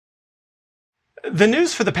The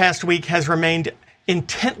news for the past week has remained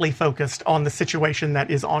intently focused on the situation that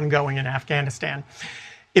is ongoing in Afghanistan.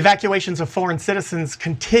 Evacuations of foreign citizens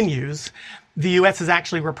continues. The U.S. has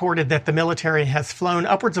actually reported that the military has flown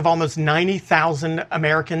upwards of almost 90,000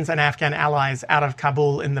 Americans and Afghan allies out of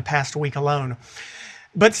Kabul in the past week alone.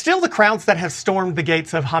 But still, the crowds that have stormed the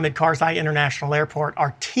gates of Hamid Karzai International Airport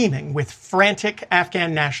are teeming with frantic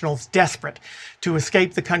Afghan nationals desperate to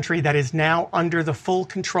escape the country that is now under the full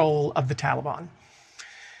control of the Taliban.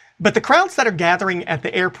 But the crowds that are gathering at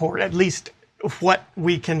the airport, at least what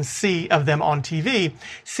we can see of them on TV,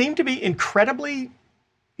 seem to be incredibly,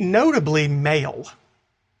 notably male.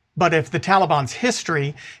 But if the Taliban's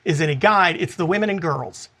history is any guide, it's the women and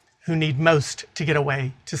girls who need most to get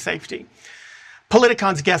away to safety.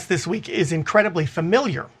 Politicon's guest this week is incredibly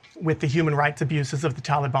familiar with the human rights abuses of the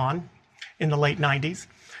Taliban in the late 90s.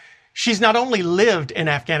 She's not only lived in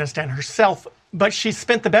Afghanistan herself, but she's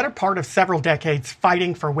spent the better part of several decades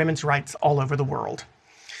fighting for women's rights all over the world.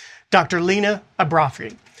 Dr. Lina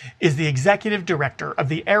Abrafi is the executive director of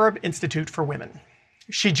the Arab Institute for Women.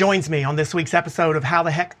 She joins me on this week's episode of How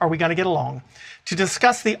the Heck Are We Going to Get Along to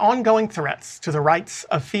discuss the ongoing threats to the rights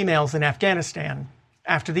of females in Afghanistan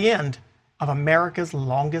after the end of America's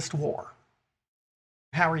longest war.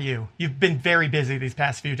 How are you? You've been very busy these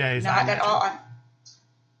past few days. Not at all.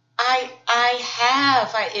 I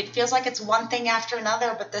have. It feels like it's one thing after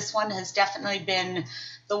another, but this one has definitely been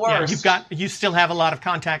the worst. Yeah, you still have a lot of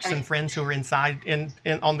contacts and friends who are inside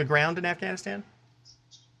on the ground in Afghanistan?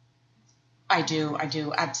 I do,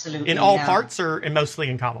 absolutely. In all parts or mostly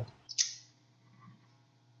in Kabul?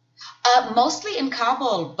 Mostly in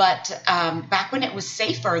Kabul, but back when it was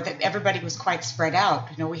safer, that everybody was quite spread out.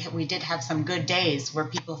 You know, we did have some good days where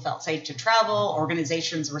people felt safe to travel.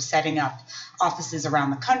 Organizations were setting up offices around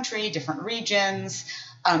the country, different regions,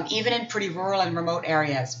 even in pretty rural and remote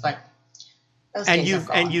areas. But those days are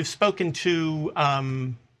gone. And you've spoken to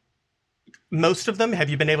most of them. Have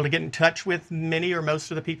you been able to get in touch with many or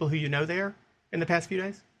most of the people who you know there in the past few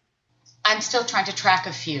days? I'm still trying to track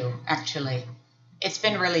a few, actually. It's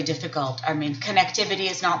been really difficult. I mean, connectivity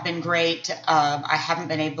has not been great. I haven't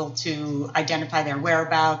been able to identify their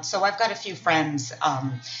whereabouts. So I've got a few friends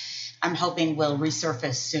I'm hoping will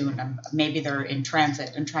resurface soon. Maybe they're in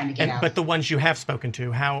transit and trying to get out. But the ones you have spoken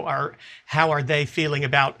to, how are they feeling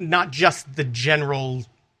about not just the general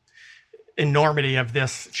enormity of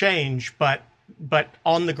this change, but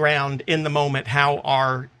on the ground, in the moment, how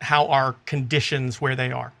are conditions where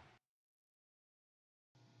they are?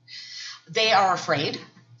 They are afraid.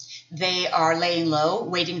 They are laying low,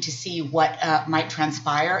 waiting to see what might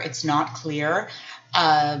transpire. It's not clear.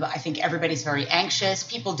 I think everybody's very anxious.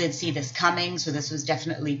 People did see this coming, so this was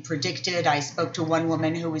definitely predicted. I spoke to one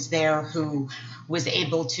woman who was there who was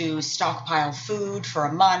able to stockpile food for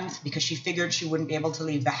a month because she figured she wouldn't be able to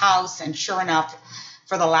leave the house. And sure enough,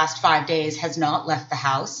 for the last 5 days, has not left the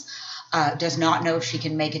house. Does not know if she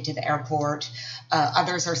can make it to the airport.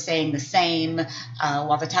 Others are saying the same,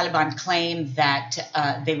 while the Taliban claim that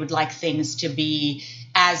they would like things to be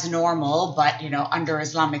as normal, but, under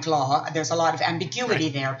Islamic law. There's a lot of ambiguity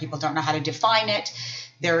there. People don't know how to define it.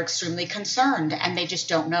 They're extremely concerned, and they just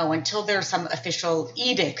don't know. Until there's some official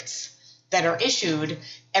edicts that are issued,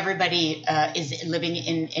 everybody is living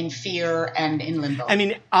in fear and in limbo. I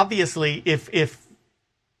mean, obviously, if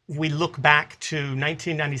we look back to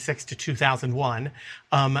 1996 to 2001,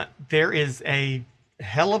 there is a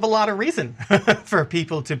hell of a lot of reason for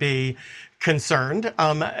people to be concerned.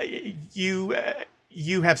 You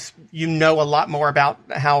know a lot more about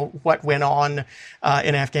what went on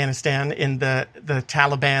in Afghanistan in the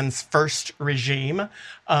Taliban's first regime.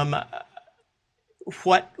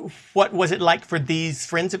 What was it like for these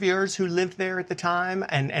friends of yours who lived there at the time,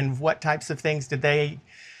 and what types of things did they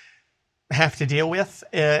have to deal with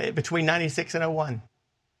between 96 and 01?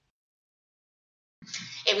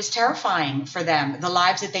 It was terrifying for them. The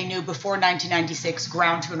lives that they knew before 1996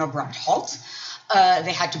 ground to an abrupt halt.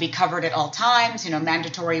 They had to be covered at all times,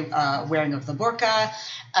 mandatory wearing of the burqa.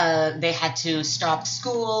 They had to stop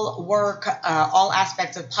school, work, all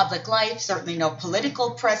aspects of public life, certainly no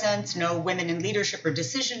political presence, no women in leadership or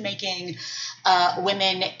decision making.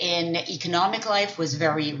 Women in economic life was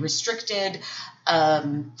very restricted.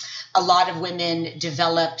 A lot of women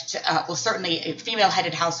developed, certainly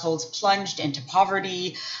female-headed households plunged into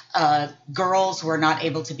poverty. Girls were not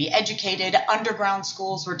able to be educated. Underground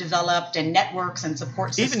schools were developed, and networks and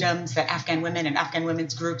support systems that Afghan women and Afghan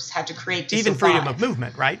women's groups had to create to even survive. Freedom of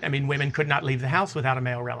movement, right? I mean, women could not leave the house without a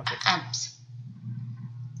male relative.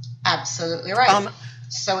 Absolutely right.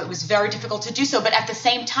 So it was very difficult to do so. But at the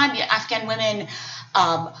same time, Afghan women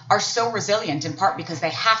are so resilient, in part because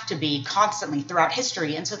they have to be constantly throughout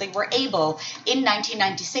history. And so they were able in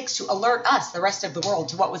 1996 to alert us, the rest of the world,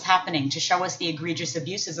 to what was happening, to show us the egregious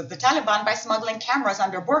abuses of the Taliban by smuggling cameras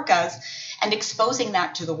under burqas and exposing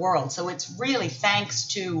that to the world. So it's really thanks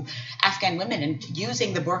to Afghan women and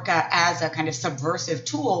using the burqa as a kind of subversive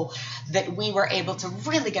tool that we were able to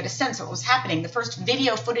really get a sense of what was happening. The first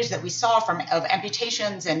video footage that we saw of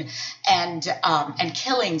amputations and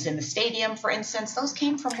killings in the stadium, for instance, those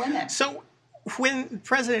came from women. So when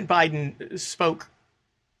President Biden spoke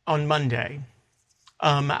on Monday,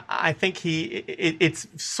 I think it's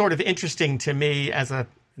sort of interesting to me as a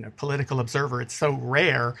political observer. It's so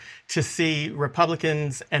rare to see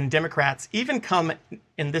Republicans and Democrats even come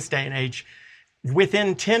in this day and age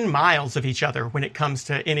within 10 miles of each other when it comes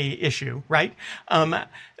to any issue, right?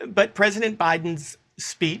 But President Biden's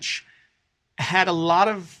speech had a lot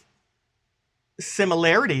of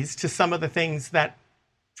similarities to some of the things that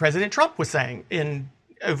President Trump was saying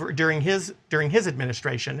during his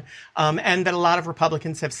administration, and that a lot of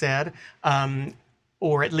Republicans have said,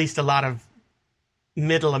 or at least a lot of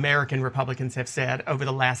middle American Republicans have said over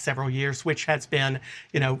the last several years, which has been,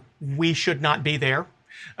 we should not be there.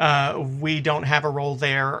 We don't have a role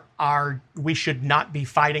there. We should not be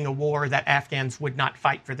fighting a war that Afghans would not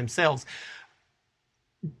fight for themselves.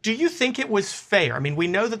 Do you think it was fair? I mean, we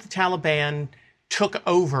know that the Taliban took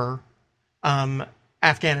over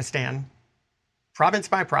Afghanistan, province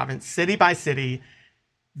by province, city by city,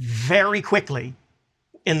 very quickly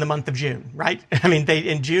in the month of June, right? I mean,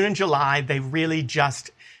 in June and July, they really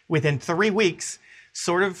just, within 3 weeks,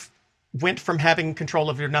 sort of went from having control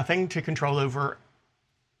over nothing to control over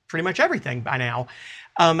pretty much everything by now.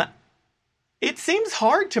 It seems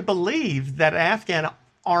hard to believe that an Afghan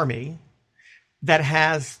army that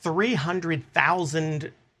has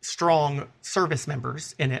 300,000 strong service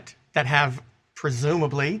members in it that have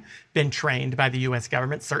presumably been trained by the U.S.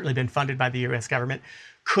 government, certainly been funded by the U.S. government,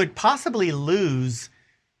 could possibly lose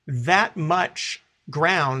that much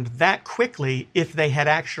ground that quickly if they had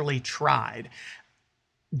actually tried.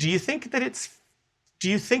 Do you think that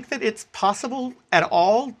it's possible at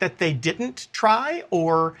all that they didn't try,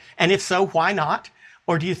 and if so, why not?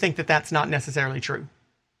 Or do you think that that's not necessarily true?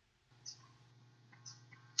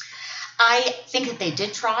 I think that they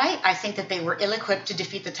did try. I think that they were ill-equipped to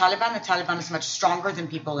defeat the Taliban. The Taliban is much stronger than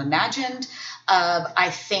people imagined.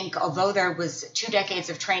 I think although there was 2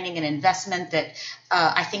 decades of training and investment, that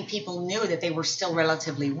I think people knew that they were still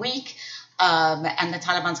relatively weak. And the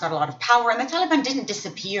Taliban's got a lot of power. And the Taliban didn't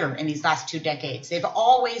disappear in these last 2 decades. They've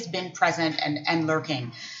always been present and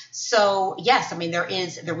lurking. So yes, I mean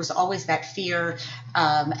there was always that fear,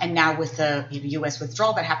 and now with the U.S.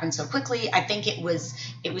 withdrawal that happened so quickly, I think it was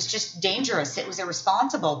just dangerous. It was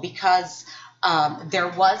irresponsible because there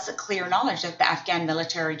was a clear knowledge that the Afghan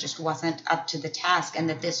military just wasn't up to the task, and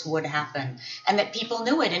that this would happen, and that people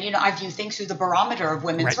knew it. And I view things through the barometer of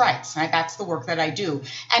women's rights. Right? That's the work that I do,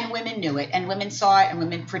 and women knew it, and women saw it, and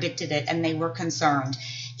women predicted it, and they were concerned.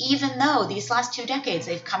 Even though these last 2 decades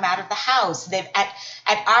they've come out of the house, they've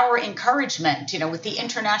at our encouragement, with the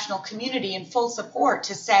international community in full support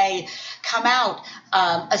to say, come out,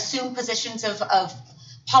 assume positions of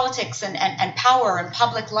politics and power and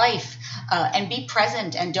public life, and be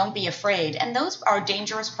present and don't be afraid. And those are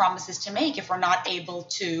dangerous promises to make if we're not able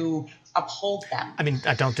to uphold them. I mean,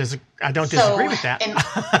 I don't disagree with that.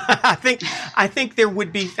 I think there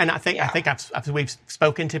would be, and I think we've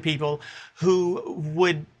spoken to people who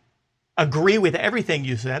would agree with everything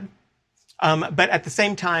you said, but at the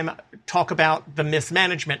same time talk about the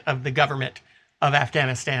mismanagement of the government of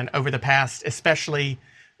Afghanistan over the past, especially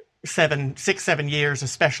 7 years,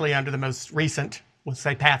 especially under the most recent, we'll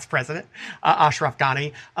say past president, Ashraf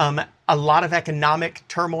Ghani. A lot of economic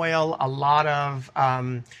turmoil, a lot of,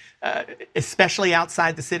 especially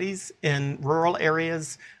outside the cities in rural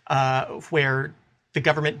areas where the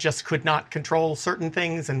government just could not control certain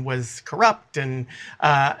things and was corrupt. And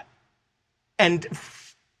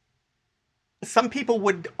some people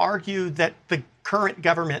would argue that the current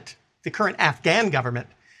government, the current Afghan government,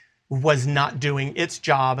 was not doing its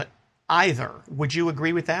job either. Would you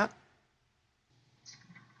agree with that?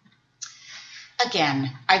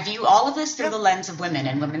 Again, I view all of this through the lens of women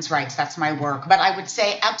and women's rights. That's my work. But I would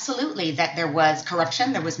say absolutely that there was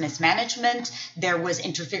corruption, there was mismanagement, there was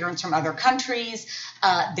interference from other countries.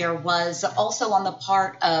 There was also on the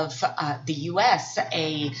part of the U.S.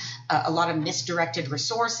 a lot of misdirected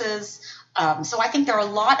resources. So I think there are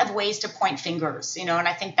a lot of ways to point fingers, and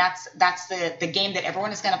I think that's the game that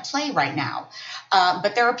everyone is going to play right now.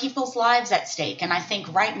 But there are people's lives at stake, and I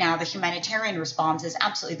think right now the humanitarian response is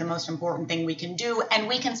absolutely the most important thing we can do, and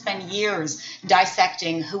we can spend years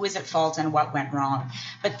dissecting who is at fault and what went wrong.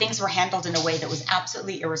 But things were handled in a way that was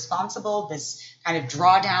absolutely irresponsible. This kind of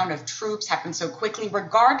drawdown of troops happened so quickly,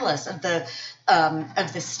 regardless of the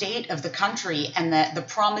state of the country and the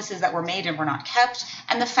promises that were made and were not kept,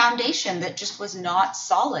 and the foundation that just was not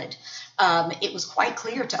solid. It was quite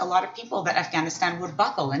clear to a lot of people that Afghanistan would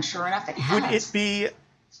buckle, and sure enough, it has. Would it be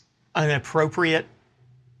an appropriate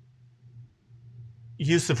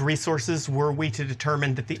use of resources were we to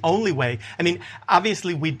determine that the only way, I mean,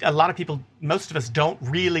 obviously a lot of people, most of us don't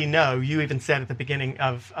really know. You even said at the beginning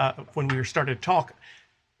of when we started to talk,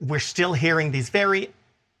 we're still hearing these very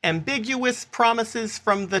ambiguous promises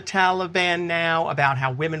from the Taliban now about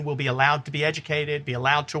how women will be allowed to be educated, be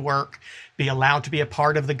allowed to work, be allowed to be a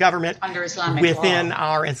part of the government under Islamic within law.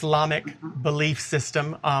 Our Islamic belief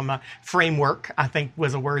system. Framework, I think,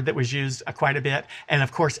 was a word that was used quite a bit. And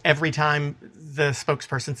of course, every time the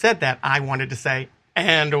spokesperson said that, I wanted to say,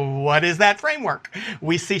 and what is that framework?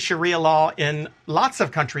 We see Sharia law in lots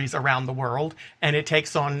of countries around the world, and it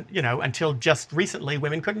takes on, until just recently,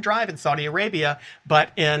 women couldn't drive in Saudi Arabia,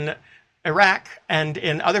 but in Iraq and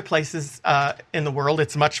in other places in the world,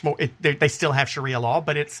 it's much more, they still have Sharia law,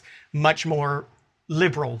 but it's much more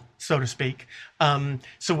liberal, so to speak.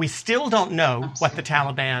 So we still don't know what the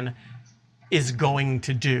Taliban is going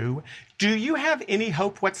to do. Do you have any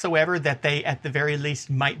hope whatsoever that they, at the very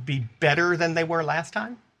least, might be better than they were last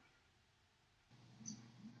time?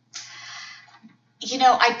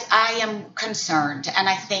 I am concerned, and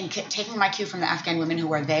I think taking my cue from the Afghan women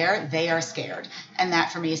who are there, they are scared. And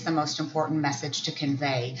that, for me, is the most important message to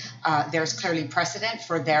convey. There's clearly precedent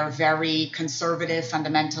for their very conservative,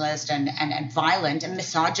 fundamentalist, and violent and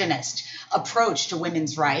misogynist approach to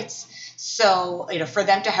women's rights. So, for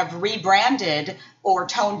them to have rebranded or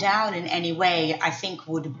toned down in any way, I think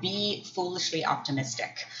would be foolishly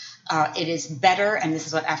optimistic. It is better, and this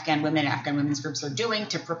is what Afghan women and Afghan women's groups are doing,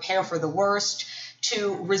 to prepare for the worst,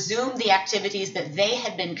 to resume the activities that they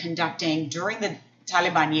had been conducting during the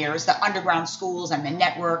Taliban years, the underground schools and the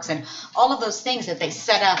networks and all of those things that they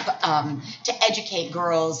set up to educate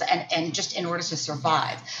girls and just in order to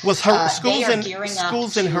survive. Well, schools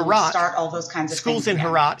in Herat, start all those kinds of schools things in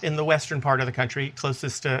Herat, in the western part of the country,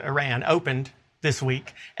 closest to Iran, opened this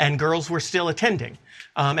week, and girls were still attending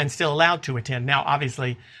and still allowed to attend. Now,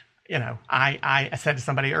 obviously, I said to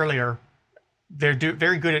somebody earlier, they're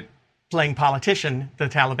very good at playing politician, the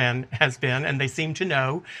Taliban has been, and they seem to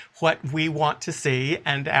know what we want to see,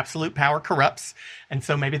 and absolute power corrupts. And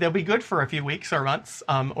so maybe they'll be good for a few weeks or months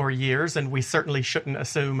or years, and we certainly shouldn't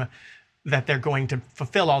assume that they're going to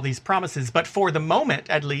fulfill all these promises. But for the moment,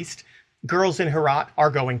 at least, girls in Herat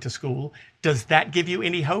are going to school. Does that give you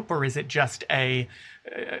any hope, or is it just do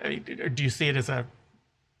you see it as a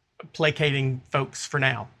placating folks for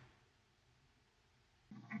now?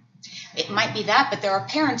 It might be that, but there are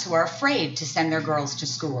parents who are afraid to send their girls to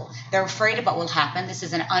school. They're afraid of what will happen. This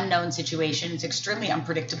is an unknown situation. It's extremely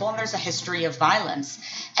unpredictable, and there's a history of violence.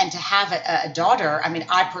 And to have a daughter, I mean,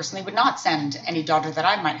 I personally would not send any daughter that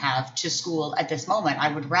I might have to school at this moment.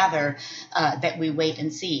 I would rather that we wait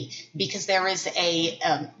and see, because there is a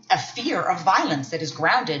fear of violence that is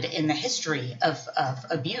grounded in the history of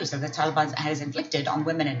abuse that the Taliban has inflicted on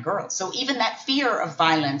women and girls. So even that fear of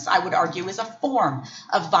violence, I would argue, is a form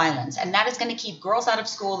of violence. And that is going to keep girls out of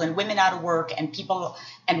school and women out of work and people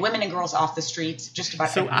and women and girls off the streets just about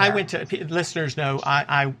everywhere. I went to, listeners know,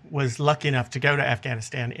 I was lucky enough to go to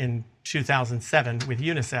Afghanistan in 2007 with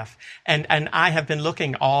UNICEF. And I have been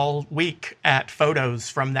looking all week at photos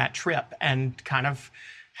from that trip and kind of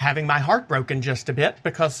having my heart broken just a bit,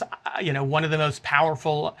 because, one of the most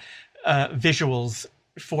powerful visuals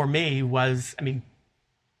for me was,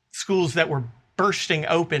 schools that were bursting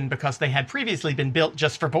open because they had previously been built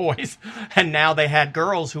just for boys. And now they had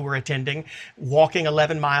girls who were attending, walking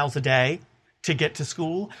 11 miles a day to get to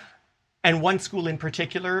school. And one school in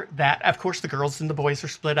particular that, of course, the girls and the boys are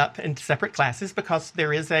split up into separate classes because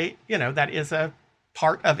there is that is a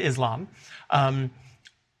part of Islam.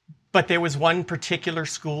 But there was one particular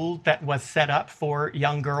school that was set up for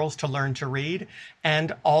young girls to learn to read,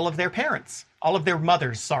 and all of their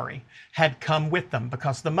mothers, had come with them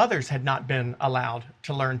because the mothers had not been allowed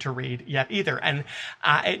to learn to read yet either. And,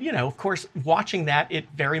 of course, watching that, it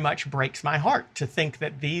very much breaks my heart to think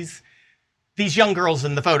that these young girls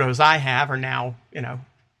in the photos I have are now,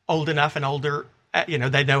 old enough and older,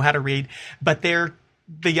 they know how to read, but the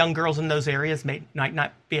young girls in those areas might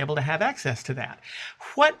not be able to have access to that.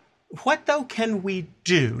 What though can we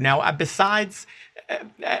do now? Besides,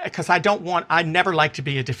 because I never like to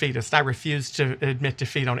be a defeatist. I refuse to admit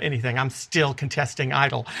defeat on anything. I'm still contesting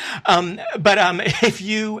idol. But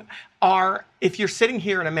if you're sitting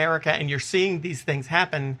here in America and you're seeing these things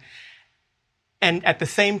happen, and at the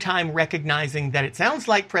same time recognizing that it sounds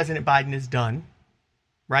like President Biden is done,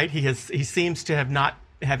 right? He seems to not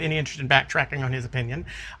have any interest in backtracking on his opinion,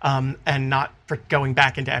 and not for going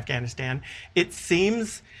back into Afghanistan. It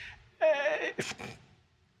seems,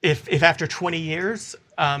 if after 20 years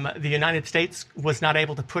the United States was not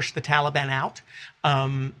able to push the Taliban out,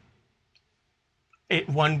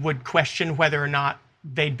 one would question whether or not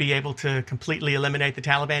they'd be able to completely eliminate the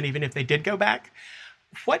Taliban, even if they did go back.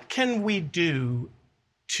 What can we do?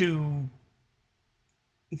 Just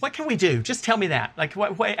tell me that. Like,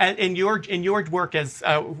 what in your work as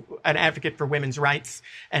an advocate for women's rights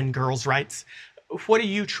and girls' rights, what are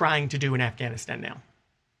you trying to do in Afghanistan now?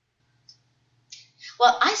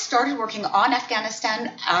 Well, I started working on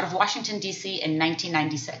Afghanistan out of Washington, D.C. in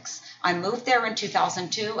 1996. I moved there in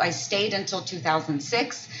 2002. I stayed until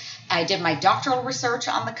 2006. I did my doctoral research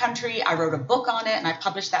on the country. I wrote a book on it, and I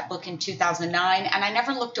published that book in 2009. And I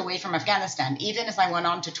never looked away from Afghanistan, even as I went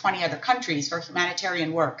on to 20 other countries for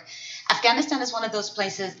humanitarian work. Afghanistan is one of those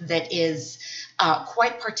places that is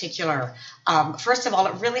quite particular. First of all,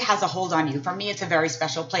 it really has a hold on you. For me, it's a very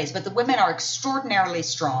special place, but the women are extraordinarily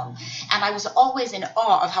strong. And I was always in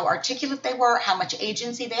awe of how articulate they were, how much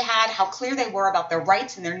agency they had, how clear they were about their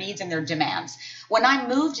rights and their needs and their demands. When I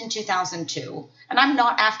moved in 2002, and I'm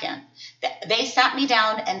not Afghan, they sat me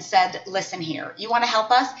down and said, listen here, you want to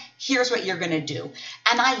help us? Here's what you're going to do.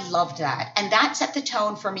 And I loved that. And that set the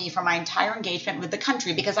tone for me for my entire engagement with the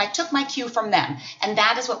country, because I took my cue from them. And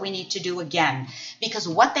that is what we need to do again. Because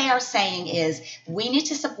what they are saying is we need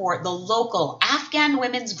to support the local Afghan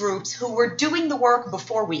women's groups who were doing the work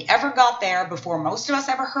before we ever got there, before most of us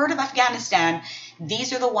ever heard of Afghanistan.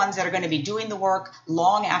 These are the ones that are going to be doing the work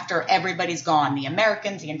long after everybody's gone, the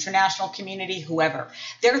Americans, the international community, whoever.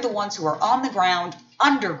 They're the ones who are on the ground,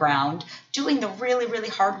 underground, doing the really, really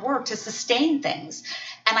hard work to sustain things.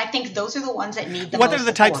 And I think those are the ones that need the most What are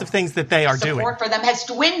the types support. of things that they are doing? Support for them has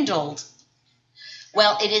dwindled.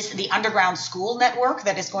 Well, it is the underground school network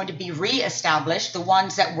that is going to be reestablished, the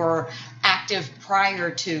ones that were active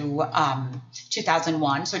prior to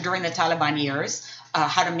 2001, so during the Taliban years.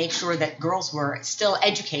 How to make sure that girls were still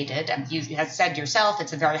educated. And you have said yourself,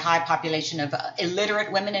 it's a very high population of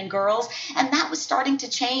illiterate women and girls. And that was starting to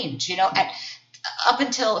change. Up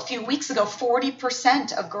until a few weeks ago,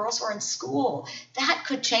 40% of girls were in school. That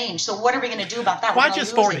could change. So what are we going to do about that? Why We're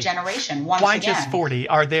just lose 40? A generation once Why again. just 40?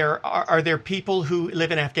 Are there people who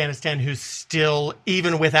live in Afghanistan who still,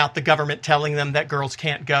 even without the government telling them that girls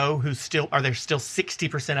can't go, are there still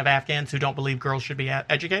 60% of Afghans who don't believe girls should be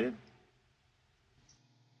educated?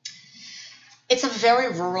 It's a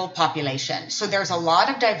very rural population. So there's a lot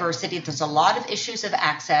of diversity. There's a lot of issues of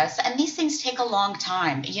access. And these things take a long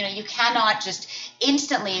time. You cannot just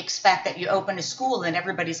instantly expect that you open a school and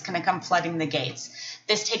everybody's going to come flooding the gates.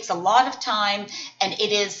 This takes a lot of time. And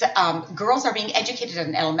it is, girls are being educated at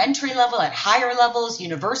an elementary level, at higher levels.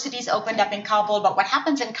 Universities opened up in Kabul. But what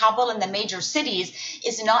happens in Kabul and the major cities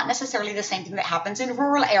is not necessarily the same thing that happens in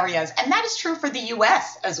rural areas. And that is true for the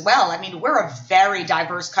U.S. as well. I mean, we're a very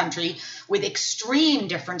diverse country with extreme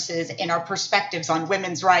differences in our perspectives on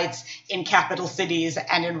women's rights in capital cities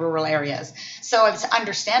and in rural areas. So it's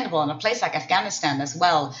understandable in a place like Afghanistan as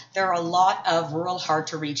well. There are a lot of rural,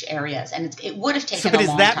 hard-to-reach areas, and it would have taken a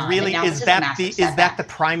long time. Is that the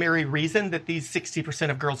primary reason that these 60%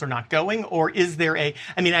 of girls are not going, or is there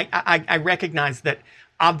I recognize that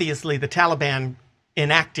obviously the Taliban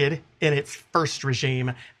enacted in its first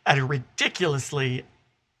regime a ridiculously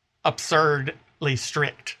absurdly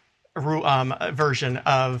strict version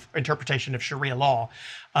of interpretation of Sharia law,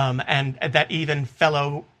 and that even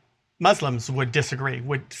fellow Muslims would disagree.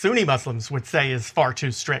 Sunni Muslims would say is far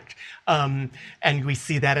too strict, and we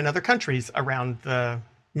see that in other countries around the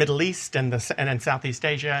Middle East and in Southeast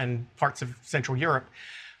Asia and parts of Central Europe.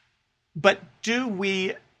 But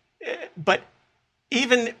even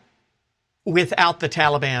without the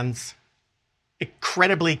Taliban's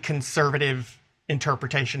incredibly conservative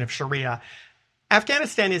interpretation of Sharia,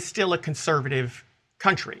 Afghanistan is still a conservative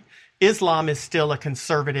country. Islam is still a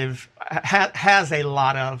conservative, has a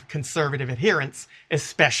lot of conservative adherents,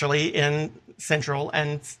 especially in Central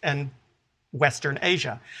and Western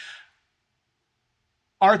Asia.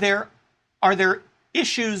 Are there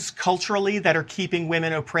issues culturally that are keeping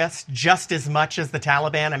women oppressed just as much as the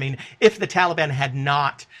Taliban? I mean, if the Taliban had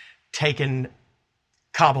not taken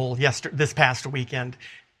Kabul this past weekend,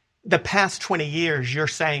 the past 20 years, you're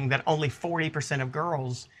saying that only 40% of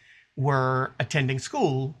girls were attending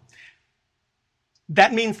school.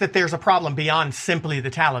 That means that there's a problem beyond simply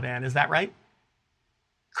the Taliban. Is that right?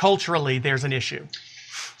 Culturally, there's an issue.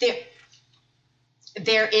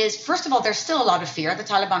 There is, first of all, there's still a lot of fear. The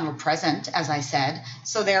Taliban were present, as I said.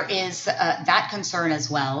 So there is that concern as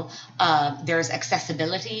well. There's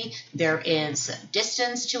accessibility. There is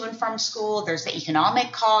distance to and from school. There's the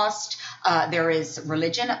economic cost. There is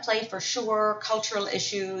religion at play for sure, cultural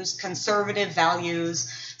issues, conservative values.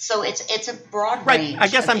 So it's a broad range I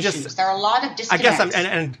guess of I'm issues. just, There are a lot of disconnects. I guess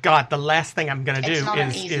and God, the last thing I'm going to do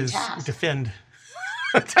is defend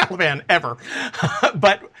the Taliban ever.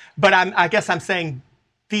 but I guess I'm saying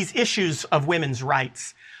these issues of women's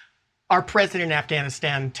rights are present in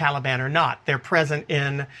Afghanistan, Taliban or not. They're present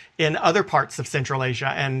in other parts of Central Asia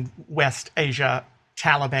and West Asia,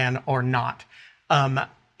 Taliban or not.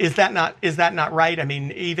 Is that not right? I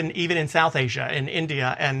mean, even in South Asia, in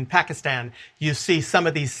India and Pakistan, you see some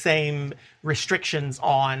of these same restrictions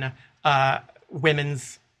on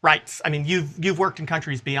women's rights. I mean, you've worked in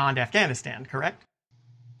countries beyond Afghanistan, correct?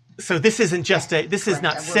 So this isn't just this is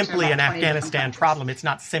not simply an Afghanistan problem. It's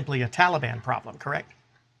not simply a Taliban problem, correct?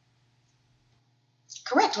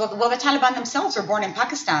 Correct. Well, the Taliban themselves were born in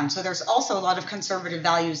Pakistan, so there's also a lot of conservative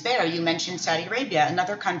values there. You mentioned Saudi Arabia,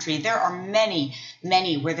 another country. There are many,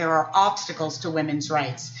 many where there are obstacles to women's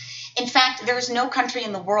rights. In fact, there is no country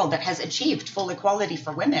in the world that has achieved full equality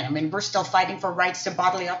for women. I mean, we're still fighting for rights to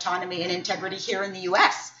bodily autonomy and integrity here in the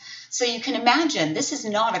U.S. So you can imagine this is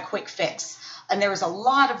not a quick fix. And there is a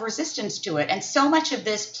lot of resistance to it. And so much of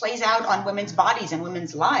this plays out on women's bodies and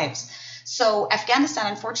women's lives. So Afghanistan,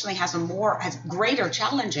 unfortunately, has greater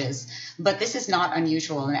challenges, but this is not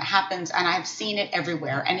unusual, and it happens, and I've seen it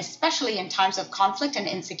everywhere, and especially in times of conflict and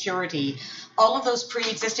insecurity. All of those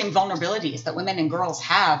pre-existing vulnerabilities that women and girls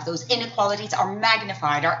have, those inequalities are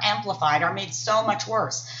magnified, are amplified, are made so much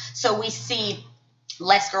worse. So we see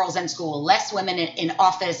less girls in school, less women in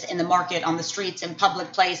office, in the market, on the streets, in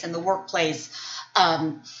public place, in the workplace.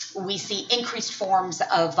 We see increased forms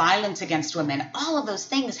of violence against women. All of those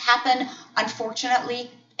things happen, unfortunately,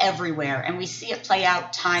 everywhere, and we see it play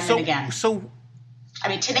out time and again. I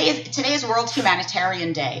mean, today is World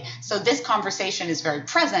Humanitarian Day, so this conversation is very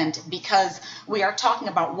present because we are talking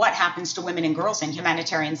about what happens to women and girls in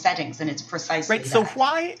humanitarian settings, and it's precisely that. So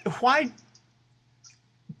why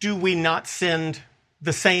do we not send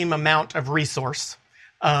the same amount of resource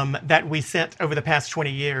that we sent over the past 20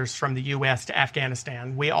 years from the U.S. to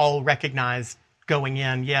Afghanistan? We all recognized going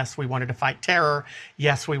in, yes, we wanted to fight terror.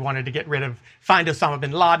 Yes, we wanted to find Osama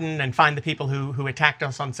bin Laden and find the people who attacked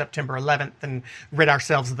us on September 11th and rid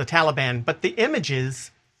ourselves of the Taliban. But the images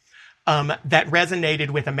that resonated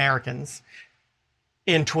with Americans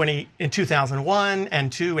in 2001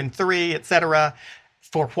 and 2 and 3, et cetera,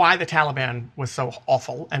 for why the Taliban was so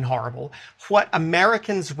awful and horrible. What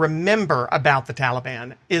Americans remember about the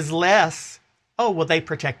Taliban is less, they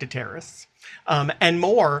protected terrorists, and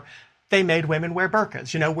more, they made women wear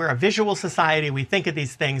burqas. You know, we're a visual society. We think of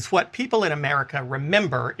these things. What people in America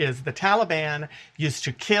remember is the Taliban used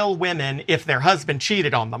to kill women if their husband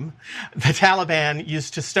cheated on them. The Taliban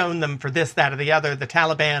used to stone them for this, that, or the other. The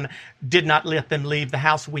Taliban did not let them leave the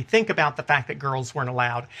house. We think about the fact that girls weren't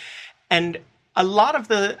allowed. And a lot of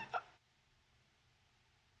the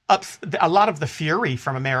fury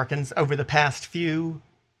from Americans over the past few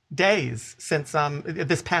days, since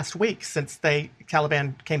this past week, since the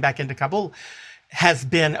Taliban came back into Kabul, has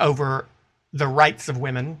been over the rights of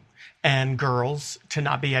women and girls to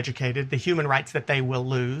not be educated, the human rights that they will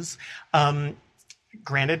lose.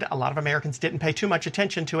 Granted, a lot of Americans didn't pay too much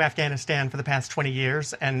attention to Afghanistan for the past 20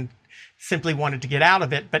 years and simply wanted to get out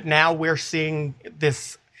of it. But now we're seeing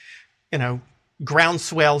this,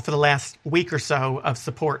 groundswell for the last week or so of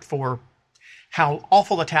support for how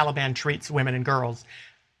awful the Taliban treats women and girls.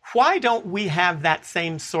 Why don't we have that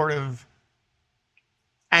same sort of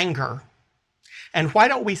anger? And why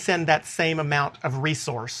don't we send that same amount of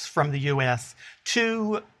resource from the U.S.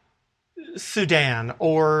 to Sudan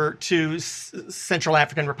or to Central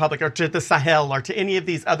African Republic or to the Sahel or to any of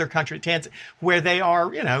these other countries where they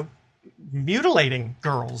are, mutilating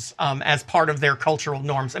girls as part of their cultural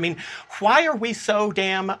norms? I mean, why are we so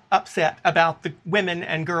damn upset about the women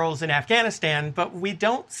and girls in Afghanistan, but we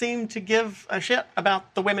don't seem to give a shit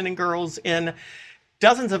about the women and girls in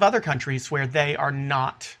dozens of other countries where they are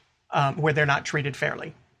not, where they're not treated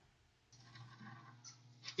fairly?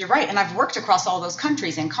 You're right. And I've worked across all those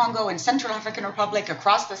countries, in Congo, in Central African Republic,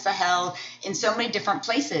 across the Sahel, in so many different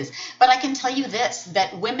places. But I can tell you this,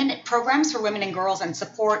 that programs for women and girls and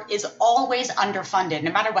support is always underfunded,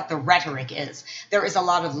 no matter what the rhetoric is. There is a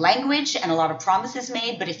lot of language and a lot of promises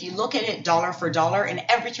made, but if you look at it dollar for dollar, in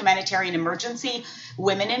every humanitarian emergency,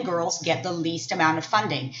 women and girls get the least amount of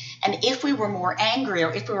funding. And if we were more angry,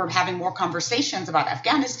 or if we were having more conversations about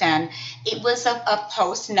Afghanistan, it was a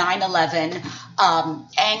post 9/11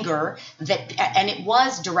 anger and it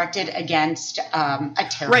was directed against a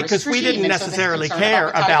terrorist right, because we regime. didn't necessarily care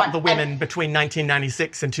about the women between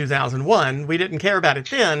 1996 and 2001. We didn't care about it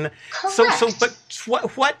then. Correct. But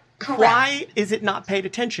what? Correct. Why is it not paid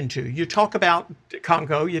attention to? You talk about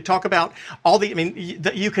Congo, you talk about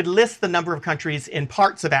you could list the number of countries in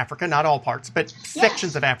parts of Africa, not all parts, but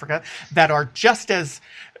sections of Africa that are just as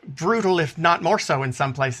brutal, if not more so in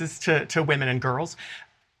some places, to women and girls.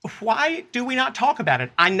 Why do we not talk about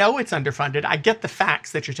it? I know it's underfunded. I get the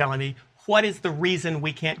facts that you're telling me. What is the reason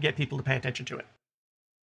we can't get people to pay attention to it?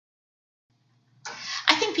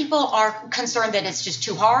 I think people are concerned that it's just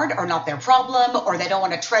too hard, or not their problem, or they don't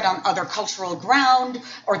want to tread on other cultural ground,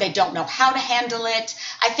 or they don't know how to handle it.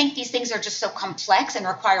 I think these things are just so complex and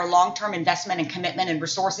require long-term investment and commitment and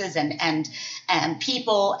resources and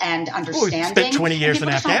people and understanding. We spent 20 years in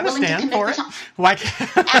Afghanistan for it. Why?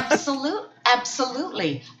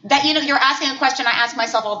 Absolutely. That, you're asking a question I ask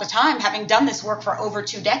myself all the time, having done this work for over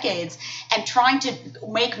 2 decades and trying to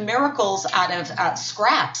make miracles out of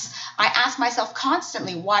scraps. I ask myself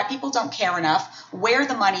constantly why people don't care enough, where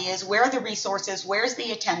the money is, where are the resources, where's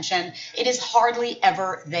the attention. It is hardly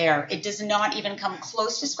ever there. It does not even come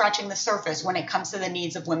close to scratching the surface when it comes to the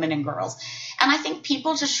needs of women and girls. And I think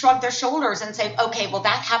people just shrug their shoulders and say, okay, well,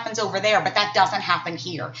 that happens over there, but that doesn't happen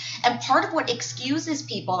here. And part of what excuses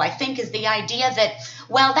people, I think, is the idea that,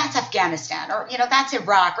 well, that's Afghanistan, or, that's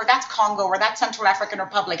Iraq, or that's Congo, or that's Central African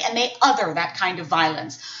Republic, and they other that kind of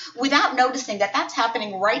violence, without noticing that that's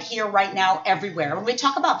happening right here, right now, everywhere. When we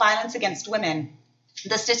talk about violence against women,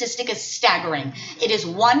 the statistic is staggering. It is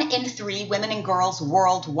 1 in 3 women and girls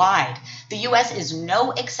worldwide. The U.S. is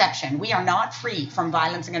no exception. We are not free from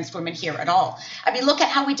violence against women here at all. I mean, look at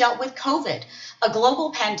how we dealt with COVID, a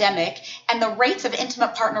global pandemic, and the rates of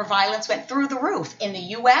intimate partner violence went through the roof in the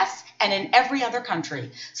U.S. and in every other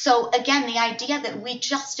country. So again, the idea that we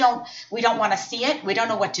don't want to see it, we don't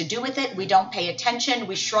know what to do with it, we don't pay attention,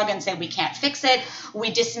 we shrug and say we can't fix it, we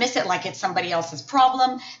dismiss it like it's somebody else's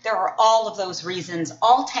problem. There are all of those reasons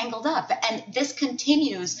all tangled up, and this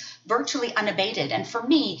continues virtually unabated. And for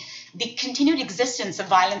me, the continued existence of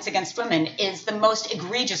violence against women is the most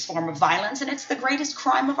egregious form of violence, and it's the greatest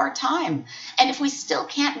crime of our time. And if we still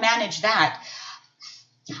can't manage that,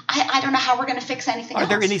 I don't know how we're going to fix anything else. Are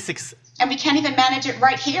there any and we can't even manage it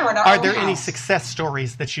right here in our Are own there house. any success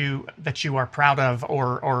stories that you are proud of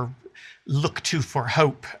or look to for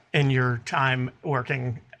hope in your time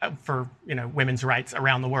working for women's rights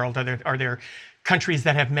around the world? Are there countries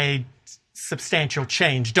that have made substantial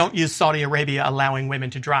change? Don't use Saudi Arabia allowing women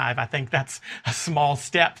to drive. I think that's a small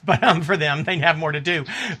step, but for them, they have more to do.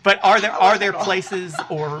 But are there places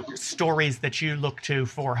or stories that you look to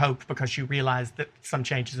for hope because you realize that some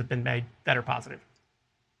changes have been made that are positive?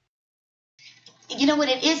 You know what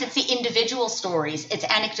it is? It's the individual stories. It's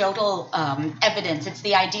anecdotal evidence. It's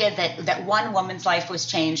the idea that one woman's life was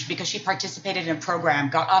changed because she participated in a program,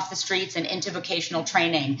 got off the streets and into vocational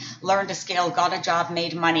training, learned a skill, got a job,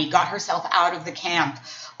 made money, got herself out of the camp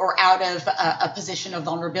or out of a position of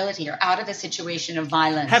vulnerability or out of a situation of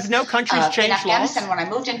violence. Have no countries changed in Afghanistan, laws? When I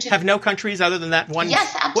moved into Have no countries other than that one?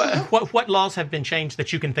 Yes, absolutely. What laws have been changed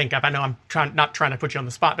that you can think of? I know I'm not trying to put you on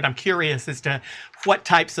the spot, but I'm curious as to what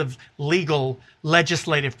types of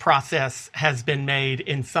legislative process has been made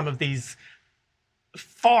in some of these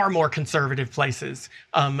far more conservative places.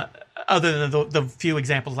 Other than the few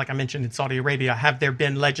examples like I mentioned in Saudi Arabia, have there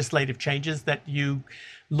been legislative changes that you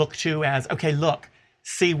look to as, okay, look,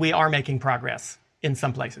 see, we are making progress in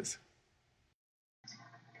some places?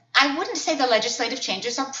 I wouldn't say the legislative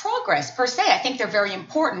changes are progress per se. I think they're very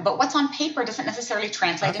important, but what's on paper doesn't necessarily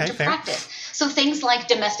translate into practice. So things like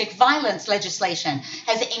domestic violence legislation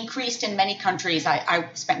has increased in many countries. I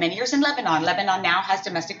spent many years in Lebanon. Lebanon now has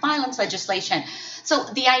domestic violence legislation. So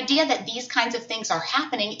the idea that these kinds of things are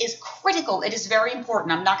happening is critical. It is very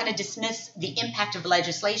important. I'm not going to dismiss the impact of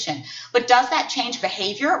legislation. But does that change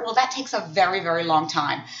behavior? Well, that takes a very, very long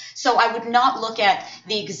time. So I would not look at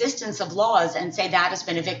the existence of laws and say that has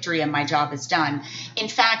been a victory and my job is done. In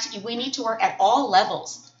fact, we need to work at all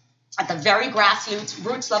levels at the very grassroots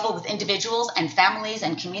roots level with individuals and families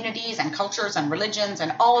and communities and cultures and religions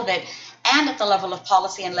and all of it, and at the level of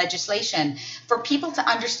policy and legislation, for people to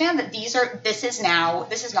understand that this is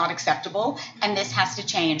not acceptable and this has to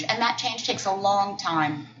change. And that change takes a long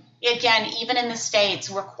time. Again, even in the States,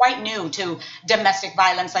 we're quite new to domestic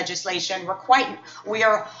violence legislation. We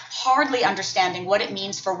are hardly understanding what it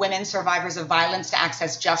means for women survivors of violence to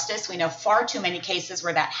access justice. We know far too many cases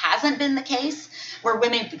where that hasn't been the case, where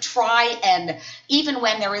women try and, even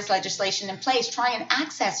when there is legislation in place, try and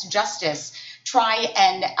access justice, try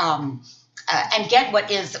and get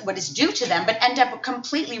what is due to them, but end up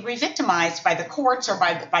completely re-victimized by the courts or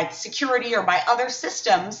by security or by other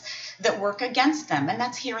systems that work against them. And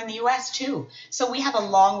that's here in the U.S. too. So we have a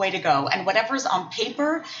long way to go. And whatever's on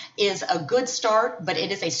paper is a good start, but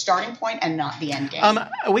it is a starting point and not the end game.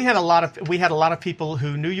 We had a lot of people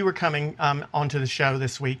who knew you were coming onto the show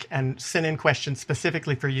this week and sent in questions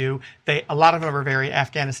specifically for you. A lot of them are very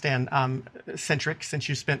Afghanistan centric, since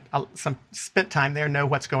you spent time there, know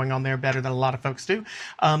what's going on there better than a lot of folks do.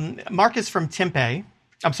 Marcus from Tempe,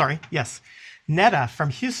 I'm sorry, yes. Netta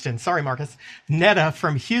from Houston, sorry, Marcus. Netta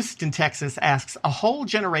from Houston, Texas asks, a whole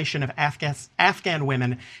generation of Afghan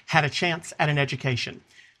women had a chance at an education.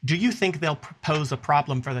 Do you think they'll pose a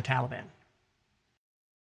problem for the Taliban?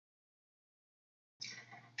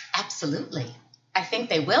 Absolutely. I think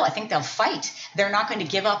they will. I think they'll fight. They're not going to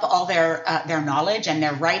give up all their knowledge and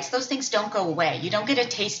their rights. Those things don't go away. You don't get a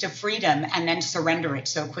taste of freedom and then surrender it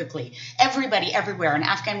so quickly. Everybody, everywhere, and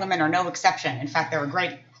Afghan women are no exception. In fact, they're a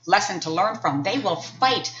great lesson to learn from. They will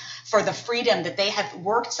fight for the freedom that they have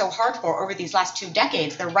worked so hard for over these last 2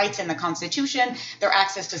 decades, their rights in the Constitution, their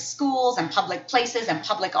access to schools and public places and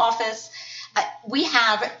public office. We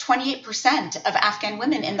have 28% of Afghan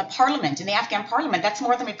women in the parliament, in the Afghan parliament. That's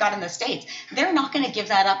more than we've got in the States. They're not going to give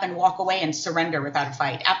that up and walk away and surrender without a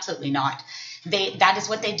fight. Absolutely not. That is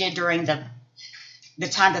what they did during the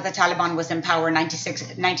time that the Taliban was in power,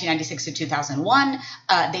 1996 to 2001.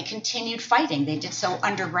 They continued fighting. They did so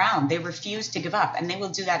underground. They refused to give up, and they will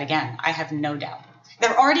do that again. I have no doubt.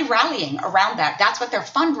 They're already rallying around that. That's what they're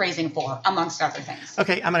fundraising for, amongst other things.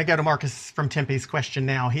 Okay, I'm going to go to Marcus from Tempe's question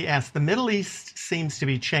now. He asked, the Middle East seems to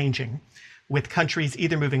be changing, with countries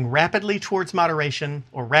either moving rapidly towards moderation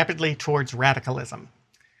or rapidly towards radicalism.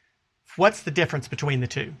 What's the difference between the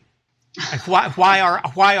two? Like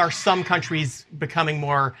why are some countries becoming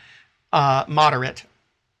more moderate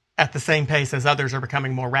at the same pace as others are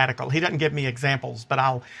becoming more radical? He doesn't give me examples, but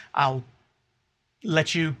I'll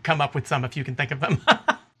let you come up with some if you can think of them.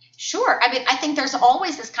 Sure. I mean, I think there's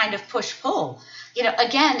always this kind of push-pull.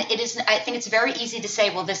 Again, I think it's very easy to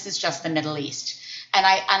say, well, this is just the Middle East. And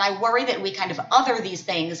I worry that we kind of other these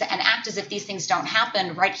things and act as if these things don't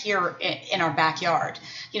happen right here in our backyard.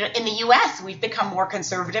 In the U.S., we've become more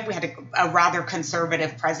conservative. We had a rather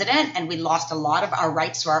conservative president, and we lost a lot of our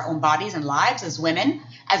rights to our own bodies and lives as women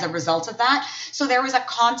as a result of that. So there was a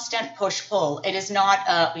constant push-pull. It is not,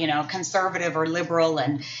 conservative or liberal,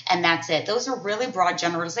 and that's it. Those are really broad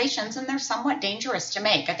generalizations, and they're somewhat dangerous to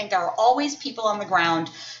make. I think there are always people on the ground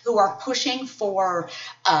who are pushing for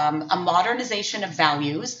a modernization of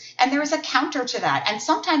values, and there is a counter to that. And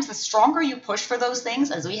sometimes the stronger you push for those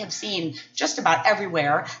things, as we have seen just about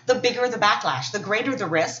everywhere, the bigger the backlash, the greater the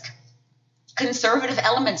risk. Conservative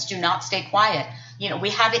elements do not stay quiet. We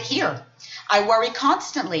have it here. I worry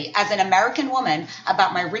constantly as an American woman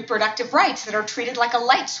about my reproductive rights that are treated like a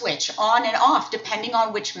light switch on and off depending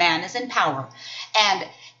on which man is in power. And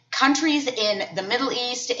countries in the Middle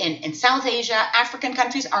East, in South Asia, African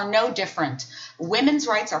countries are no different. Women's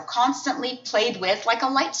rights are constantly played with like a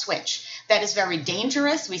light switch. That is very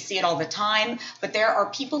dangerous. We see it all the time. But there are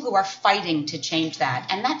people who are fighting to change that.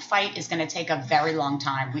 And that fight is going to take a very long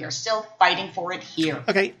time. We are still fighting for it here.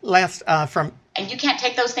 Okay, last from... And you can't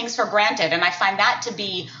take those things for granted. And I find that to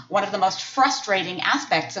be one of the most frustrating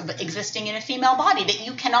aspects of existing in a female body, that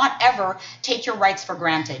you cannot ever take your rights for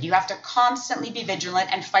granted. You have to constantly be vigilant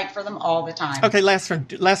and fight for them all the time. Okay, last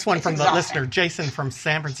one from the listener. Jason from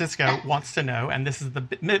San Francisco wants to know, and this is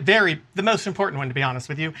the most important one, to be honest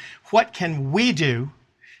with you. What can we do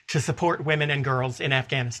to support women and girls in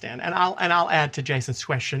Afghanistan? And I'll add to Jason's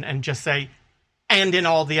question and just say, and in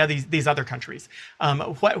all these other countries.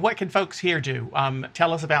 What can folks here do?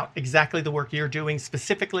 Tell us about exactly the work you're doing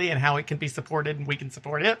specifically and how it can be supported and we can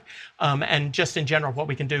support it, and just in general what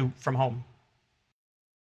we can do from home.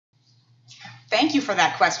 Thank you for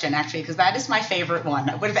that question, actually, because that is my favorite one.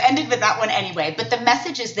 I would have ended with that one anyway. But the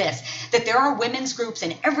message is this, that there are women's groups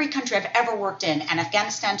in every country I've ever worked in, and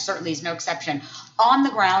Afghanistan certainly is no exception, on the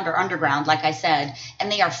ground or underground, like I said, and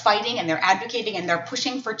they are fighting and they're advocating and they're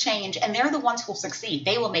pushing for change, and they're the ones who will succeed.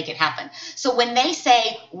 They will make it happen. So when they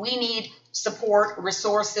say we need support,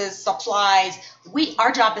 resources, supplies,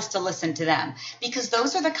 our job is to listen to them, because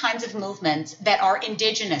those are the kinds of movements that are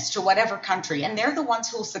indigenous to whatever country, and they're the ones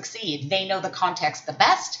who will succeed. They know the context the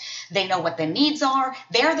best. They know what the needs are.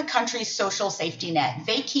 They're the country's social safety net.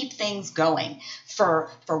 They keep things going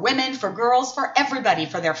for women, for girls, for everybody,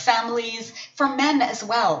 for their families, for men as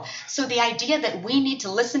well. So the idea that we need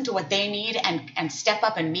to listen to what they need and step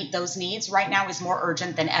up and meet those needs right now is more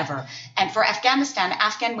urgent than ever. And for Afghanistan,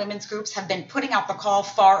 Afghan women's groups have been putting out the call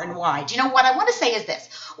far and wide. You know, what I want to say is this.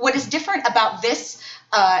 What is different about this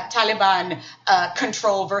Taliban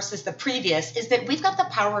control versus the previous is that we've got the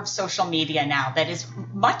power of social media now that is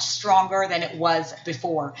much stronger than it was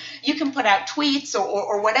before. You can put out tweets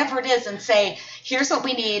or whatever it is and say, here's what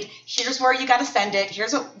we need, here's where you got to send it,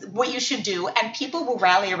 here's what you should do, and people will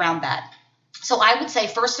rally around that. So I would say,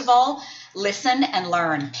 first of all, listen and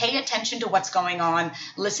learn. Pay attention to what's going on.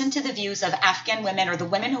 Listen to the views of Afghan women or the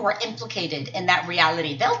women who are implicated in that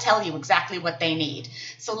reality. They'll tell you exactly what they need.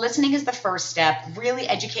 So listening is the first step, really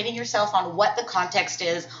educating yourself on what the context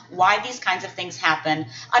is, why these kinds of things happen,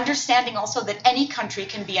 understanding also that any country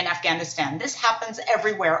can be in Afghanistan. This happens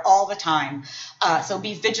everywhere all the time. So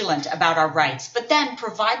be vigilant about our rights, but then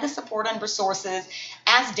provide the support and resources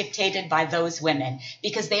as dictated by those women,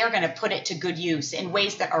 because they are going to put it to good use in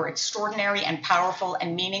ways that are extraordinary and powerful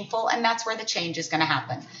and meaningful, and that's where the change is going to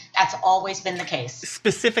happen. That's always been the case.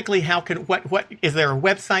 Specifically, what is there a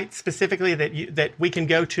website specifically that we can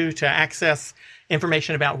go to access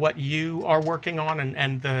information about what you are working on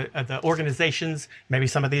and the organizations, maybe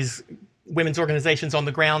some of these women's organizations on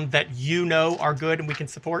the ground that you know are good and we can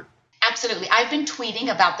support? Absolutely. I've been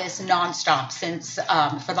tweeting about this nonstop since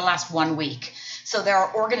for the last 1 week. So there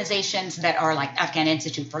are organizations that are like Afghan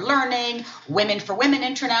Institute for Learning, Women for Women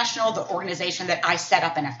International, the organization that I set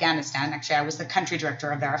up in Afghanistan. Actually, I was the country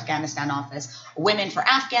director of their Afghanistan office. Women for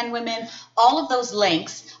Afghan Women. All of those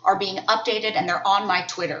links are being updated and they're on my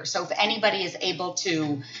Twitter. So if anybody is able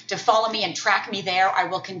to follow me and track me there, I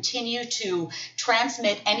will continue to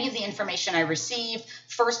transmit any of the information I receive,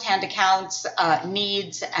 firsthand accounts,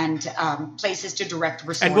 needs, and places to direct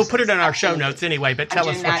resources. And we'll put it in our show Absolutely. notes anyway, but tell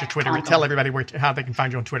us what your Twitter is. Tell everybody how they can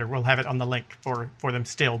find you on Twitter. We'll have it on the link for them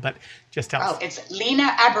still, but just tell us. Oh, it's Lina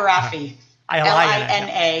Abirafi.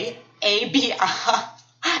 Linabirafeh.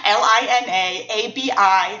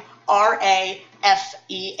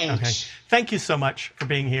 Okay. Thank you so much for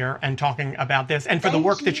being here and talking about this and for the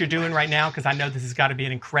work that you're doing right now, because I know this has got to be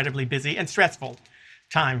an incredibly busy and stressful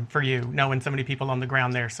time for you, knowing so many people on the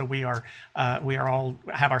ground there. So we are all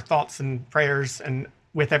have our thoughts and prayers and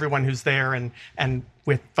with everyone who's there and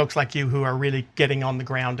with folks like you who are really getting on the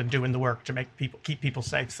ground and doing the work to keep people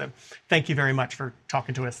safe. So thank you very much for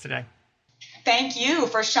talking to us today. Thank you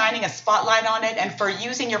for shining a spotlight on it and for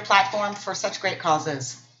using your platform for such great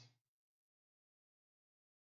causes.